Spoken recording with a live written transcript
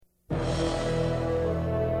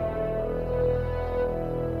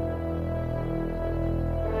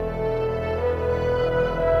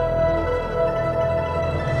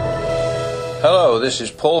Hello, this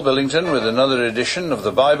is Paul Billington with another edition of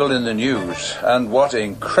the Bible in the News, and what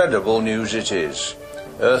incredible news it is.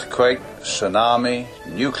 Earthquake, tsunami,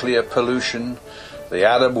 nuclear pollution, the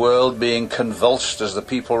Arab world being convulsed as the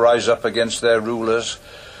people rise up against their rulers,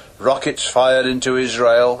 rockets fired into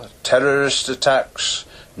Israel, terrorist attacks,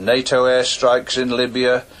 NATO airstrikes in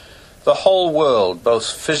Libya. The whole world,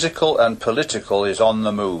 both physical and political, is on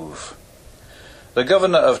the move. The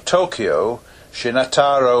governor of Tokyo,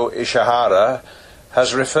 Shinataro Ishihara,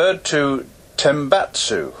 has referred to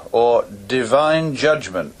Tembatsu, or divine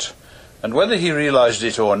judgment, and whether he realized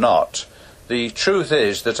it or not, the truth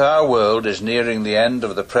is that our world is nearing the end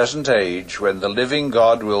of the present age when the living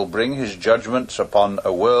God will bring his judgments upon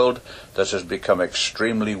a world that has become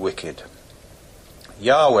extremely wicked.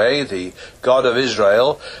 Yahweh, the God of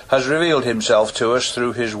Israel, has revealed himself to us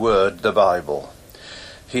through his word, the Bible.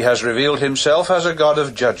 He has revealed himself as a God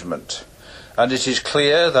of judgment, and it is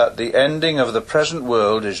clear that the ending of the present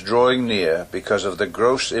world is drawing near because of the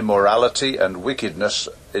gross immorality and wickedness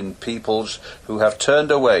in peoples who have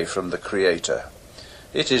turned away from the Creator.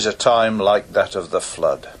 It is a time like that of the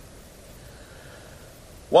flood.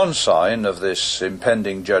 One sign of this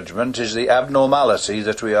impending judgment is the abnormality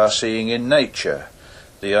that we are seeing in nature,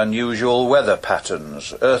 the unusual weather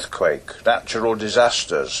patterns, earthquake, natural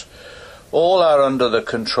disasters. All are under the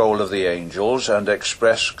control of the angels and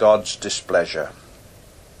express God's displeasure.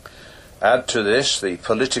 Add to this the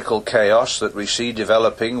political chaos that we see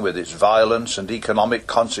developing with its violence and economic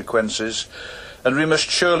consequences, and we must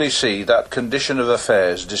surely see that condition of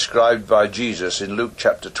affairs described by Jesus in Luke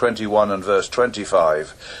chapter 21 and verse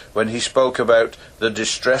 25, when he spoke about the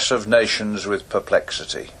distress of nations with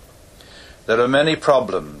perplexity. There are many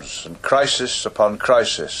problems and crisis upon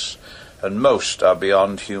crisis, and most are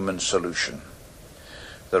beyond human solution.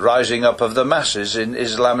 The rising up of the masses in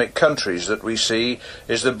Islamic countries that we see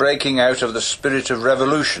is the breaking out of the spirit of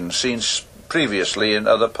revolution seen previously in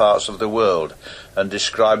other parts of the world and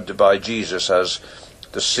described by Jesus as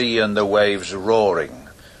the sea and the waves roaring,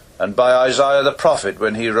 and by Isaiah the prophet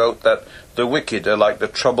when he wrote that the wicked are like the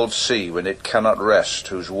troubled sea when it cannot rest,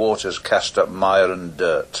 whose waters cast up mire and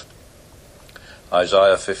dirt.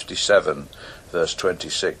 Isaiah 57 verse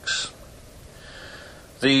 26.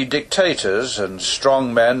 The dictators and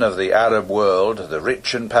strong men of the Arab world, the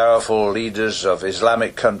rich and powerful leaders of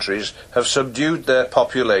Islamic countries, have subdued their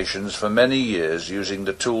populations for many years using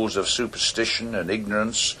the tools of superstition and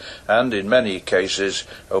ignorance, and in many cases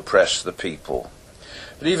oppress the people.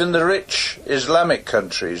 But even the rich Islamic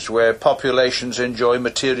countries, where populations enjoy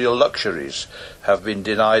material luxuries, have been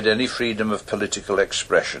denied any freedom of political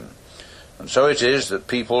expression. And so it is that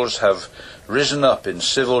peoples have risen up in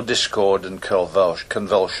civil discord and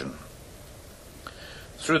convulsion.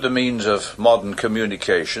 Through the means of modern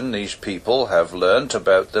communication, these people have learnt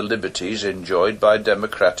about the liberties enjoyed by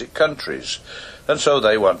democratic countries, and so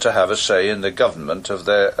they want to have a say in the government of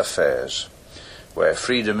their affairs. Where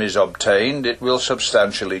freedom is obtained, it will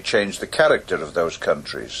substantially change the character of those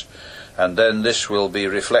countries, and then this will be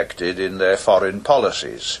reflected in their foreign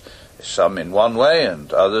policies, some in one way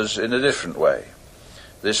and others in a different way.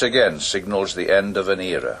 This again signals the end of an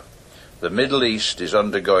era. The Middle East is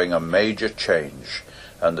undergoing a major change,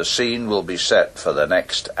 and the scene will be set for the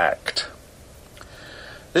next act.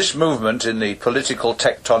 This movement in the political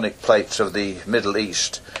tectonic plates of the Middle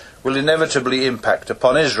East will inevitably impact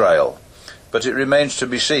upon Israel, but it remains to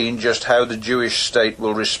be seen just how the Jewish state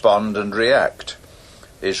will respond and react.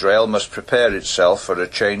 Israel must prepare itself for a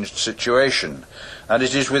changed situation, and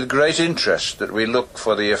it is with great interest that we look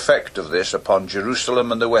for the effect of this upon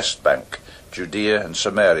Jerusalem and the West Bank, Judea and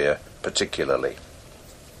Samaria particularly.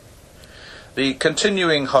 The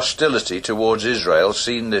continuing hostility towards Israel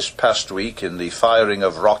seen this past week in the firing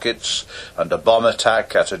of rockets and a bomb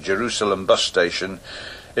attack at a Jerusalem bus station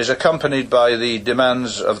is accompanied by the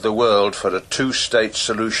demands of the world for a two-state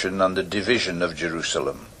solution and the division of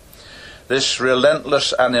Jerusalem. This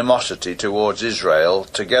relentless animosity towards Israel,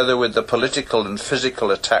 together with the political and physical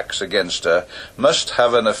attacks against her, must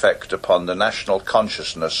have an effect upon the national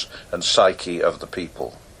consciousness and psyche of the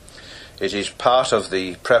people. It is part of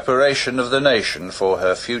the preparation of the nation for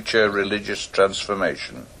her future religious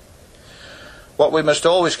transformation. What we must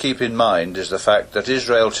always keep in mind is the fact that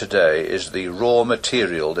Israel today is the raw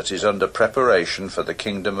material that is under preparation for the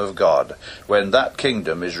kingdom of God, when that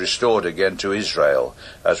kingdom is restored again to Israel,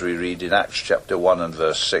 as we read in Acts chapter 1 and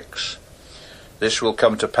verse 6. This will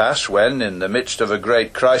come to pass when, in the midst of a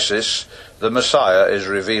great crisis, the Messiah is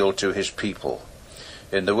revealed to his people.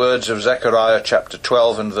 In the words of Zechariah chapter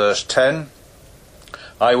 12 and verse 10,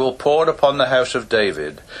 I will pour upon the house of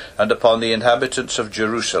David, and upon the inhabitants of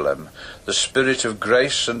Jerusalem, the spirit of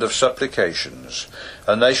grace and of supplications,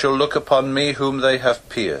 and they shall look upon me whom they have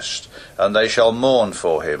pierced, and they shall mourn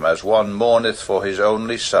for him as one mourneth for his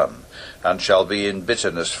only son, and shall be in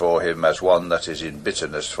bitterness for him as one that is in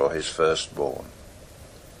bitterness for his firstborn.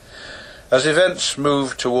 As events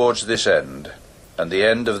move towards this end, and the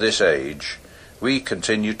end of this age, we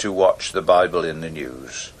continue to watch the Bible in the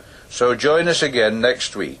News. So join us again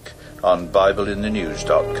next week on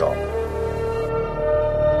BibleInTheNews.com.